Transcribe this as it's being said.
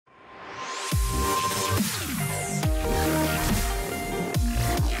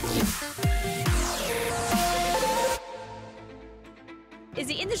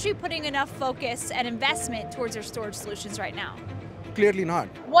industry putting enough focus and investment towards their storage solutions right now? Clearly not.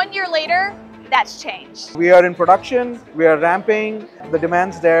 1 year later, that's changed. We are in production, we are ramping, the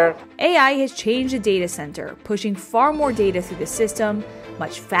demand's there. AI has changed the data center, pushing far more data through the system,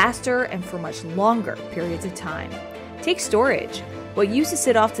 much faster and for much longer periods of time. Take storage. What used to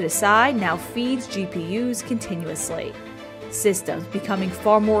sit off to the side now feeds GPUs continuously. Systems becoming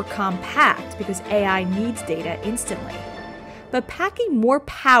far more compact because AI needs data instantly. But packing more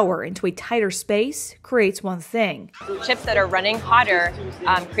power into a tighter space creates one thing. Chips that are running hotter,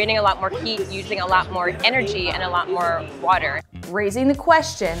 creating a lot more heat, using a lot more energy and a lot more water. Raising the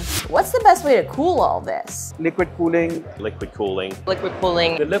question, what's the best way to cool all this? Liquid cooling. Liquid cooling. Liquid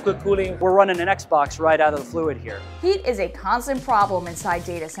cooling. The liquid cooling, we're running an Xbox right out of the fluid here. Heat is a constant problem inside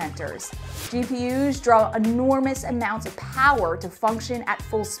data centers. GPUs draw enormous amounts of power to function at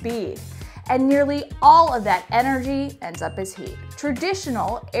full speed, and nearly all of that energy ends up as heat.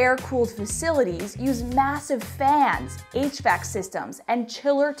 Traditional air-cooled facilities use massive fans, HVAC systems, and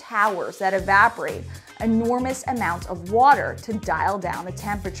chiller towers that evaporate enormous amounts of water to dial down the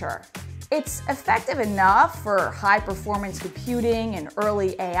temperature. It's effective enough for high-performance computing and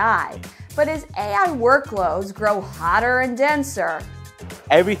early AI, but as AI workloads grow hotter and denser,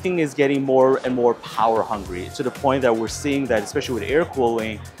 everything is getting more and more power hungry, to the point that we're seeing that, especially with air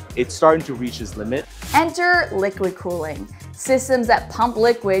cooling, it's starting to reach its limit. Enter liquid cooling, systems that pump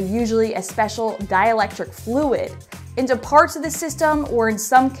liquid, usually a special dielectric fluid, into parts of the system, or in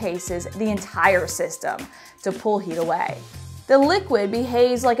some cases, the entire system, to pull heat away. The liquid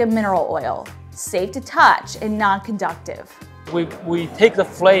behaves like a mineral oil, safe to touch and non-conductive. We take the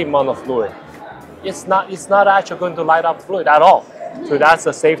flame on the fluid. It's not actually going to light up fluid at all. So that's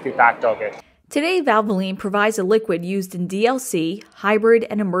the safety factor of it. Today, Valvoline provides a liquid used in DLC, hybrid,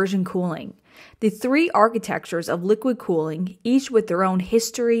 and immersion cooling. The three architectures of liquid cooling, each with their own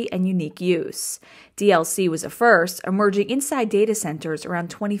history and unique use. DLC was the first, emerging inside data centers around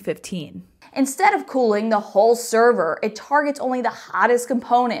 2015. Instead of cooling the whole server, it targets only the hottest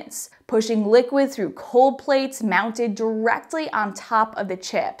components, pushing liquid through cold plates mounted directly on top of the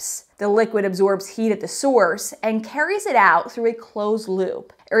chips. The liquid absorbs heat at the source and carries it out through a closed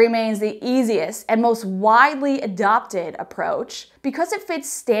loop. It remains the easiest and most widely adopted approach because it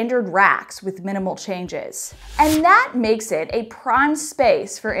fits standard racks with minimal changes. And that makes it a prime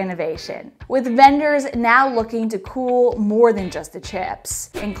space for innovation, with vendors now looking to cool more than just the chips,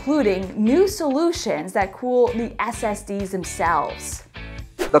 including new solutions that cool the SSDs themselves.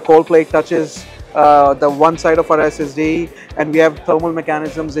 The cold plate touches the one side of our SSD, and we have thermal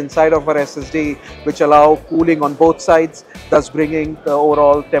mechanisms inside of our SSD which allow cooling on both sides, thus bringing the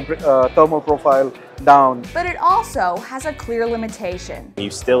overall thermal profile down. But it also has a clear limitation.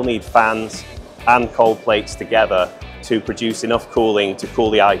 You still need fans and cold plates together to produce enough cooling to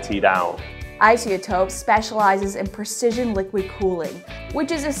cool the IT down. Isotope specializes in precision liquid cooling,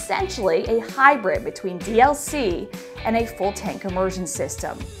 which is essentially a hybrid between DLC and a full tank immersion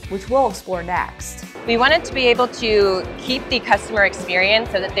system, which we'll explore next. We wanted to be able to keep the customer experience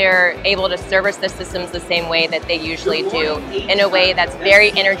so that they're able to service the systems the same way that they usually do, in a way that's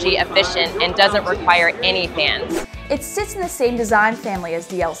very energy efficient and doesn't require any fans. It sits in the same design family as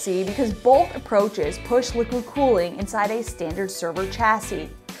DLC because both approaches push liquid cooling inside a standard server chassis.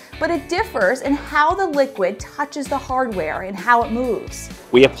 But it differs in how the liquid touches the hardware and how it moves.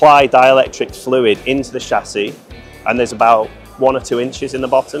 We apply dielectric fluid into the chassis, and there's about 1 or 2 inches in the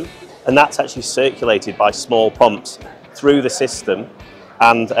bottom, and that's actually circulated by small pumps through the system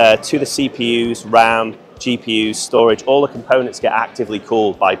and to the CPUs, RAM, GPUs, storage. All the components get actively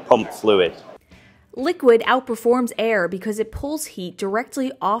cooled by pumped fluid. Liquid outperforms air because it pulls heat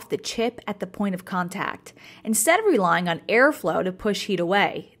directly off the chip at the point of contact, instead of relying on airflow to push heat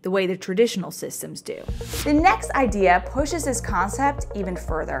away, the way the traditional systems do. The next idea pushes this concept even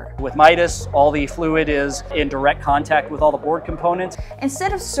further. With Midas, all the fluid is in direct contact with all the board components.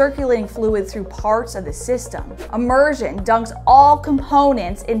 Instead of circulating fluid through parts of the system, Immersion dunks all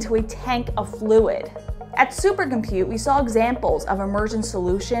components into a tank of fluid. At Supercompute, we saw examples of immersion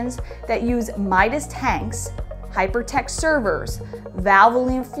solutions that use Midas tanks, hypertext servers,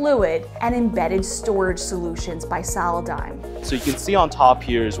 Valvoline fluid, and embedded storage solutions by Solidigm. So you can see on top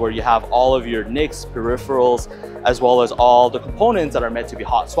here is where you have all of your NICs, peripherals, as well as all the components that are meant to be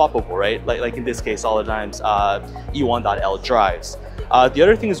hot swappable, right? Like in this case, Solidigm's E1.L drives. The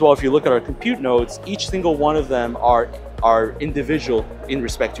other thing as well, if you look at our compute nodes, each single one of them are individual in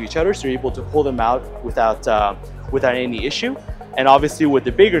respect to each other, so you're able to pull them out without any issue. And obviously with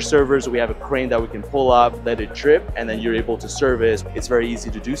the bigger servers, we have a crane that we can pull up, let it drip, and then you're able to service. It's very easy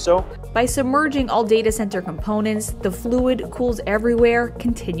to do so. By submerging all data center components, the fluid cools everywhere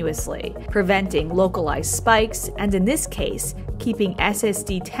continuously, preventing localized spikes, and in this case, keeping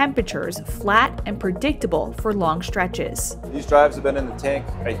SSD temperatures flat and predictable for long stretches. These drives have been in the tank,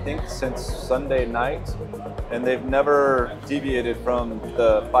 I think, since Sunday night, and they've never deviated from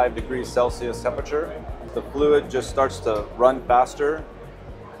the 5 degrees Celsius temperature. The fluid just starts to run faster,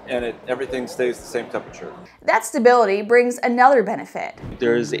 and everything stays the same temperature. That stability brings another benefit.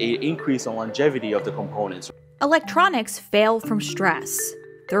 There's an increase in longevity of the components. Electronics fail from stress,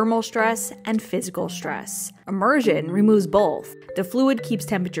 thermal stress and physical stress. Immersion removes both. The fluid keeps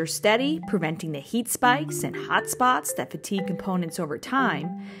temperature steady, preventing the heat spikes and hot spots that fatigue components over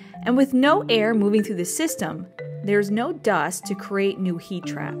time. And with no air moving through the system, there's no dust to create new heat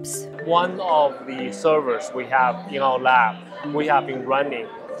traps. One of the servers we have in our lab, we have been running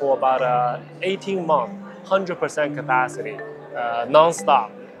for about 18 months, 100% capacity,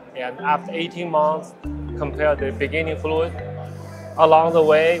 non-stop. And after 18 months, compare the beginning fluid, along the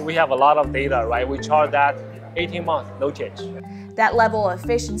way, we have a lot of data, right? We chart that 18 months, no change. That level of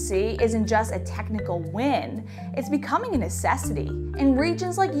efficiency isn't just a technical win, it's becoming a necessity. In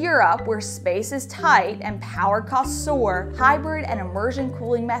regions like Europe, where space is tight and power costs soar, hybrid and immersion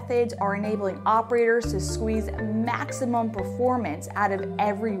cooling methods are enabling operators to squeeze maximum performance out of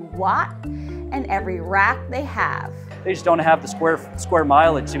every watt and every rack they have. They just don't have the square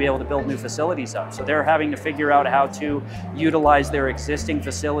mileage to be able to build new facilities up. So they're having to figure out how to utilize their existing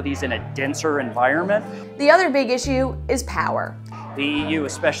facilities in a denser environment. The other big issue is power. The EU,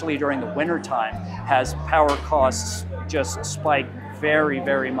 especially during the winter time, has power costs just spike very,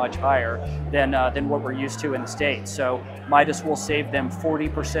 very much higher than what we're used to in the States. So Midas will save them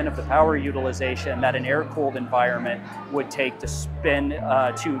 40% of the power utilization that an air-cooled environment would take to spin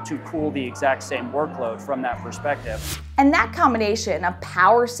to cool the exact same workload from that perspective. And that combination of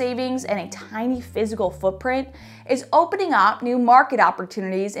power savings and a tiny physical footprint is opening up new market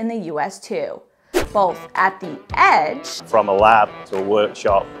opportunities in the US too, both at the edge, from a lab to a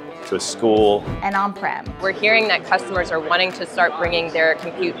workshop to a school, and on-prem. We're hearing that customers are wanting to start bringing their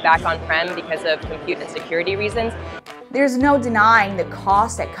compute back on-prem because of compute and security reasons. There's no denying the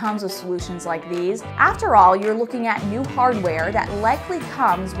cost that comes with solutions like these. After all, you're looking at new hardware that likely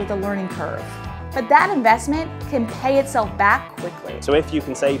comes with a learning curve. But that investment can pay itself back quickly. So if you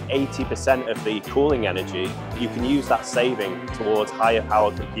can save 80% of the cooling energy, you can use that saving towards higher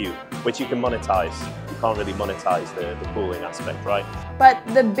power compute, which you can monetize. You can't really monetize the cooling aspect, right? But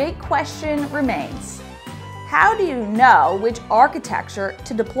the big question remains, how do you know which architecture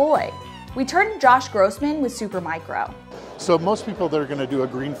to deploy? We turn to Josh Grossman with Supermicro. So most people that are going to do a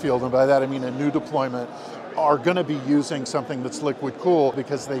greenfield, and by that I mean a new deployment, are going to be using something that's liquid cooled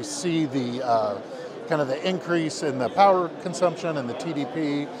because they see the kind of the increase in the power consumption and the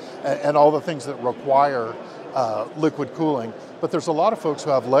TDP and all the things that require liquid cooling. But there's a lot of folks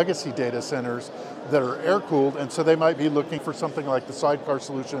who have legacy data centers that are air cooled, and so they might be looking for something like the sidecar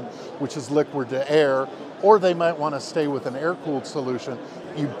solution, which is liquid to air, or they might want to stay with an air cooled solution.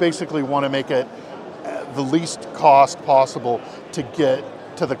 You basically want to make it the least cost possible to get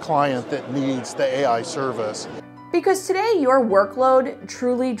to the client that needs the AI service. Because today your workload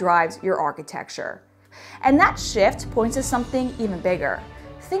truly drives your architecture. And that shift points to something even bigger.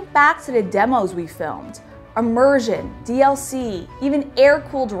 Think back to the demos we filmed. Immersion, DLC, even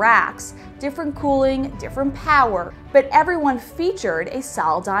air-cooled racks, different cooling, different power, but everyone featured a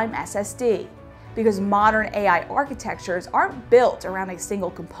Solidigm SSD. Because modern AI architectures aren't built around a single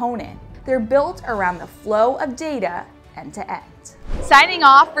component. They're built around the flow of data end to end. Signing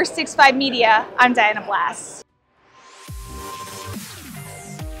off for 6.5 Media, I'm Diana Blass.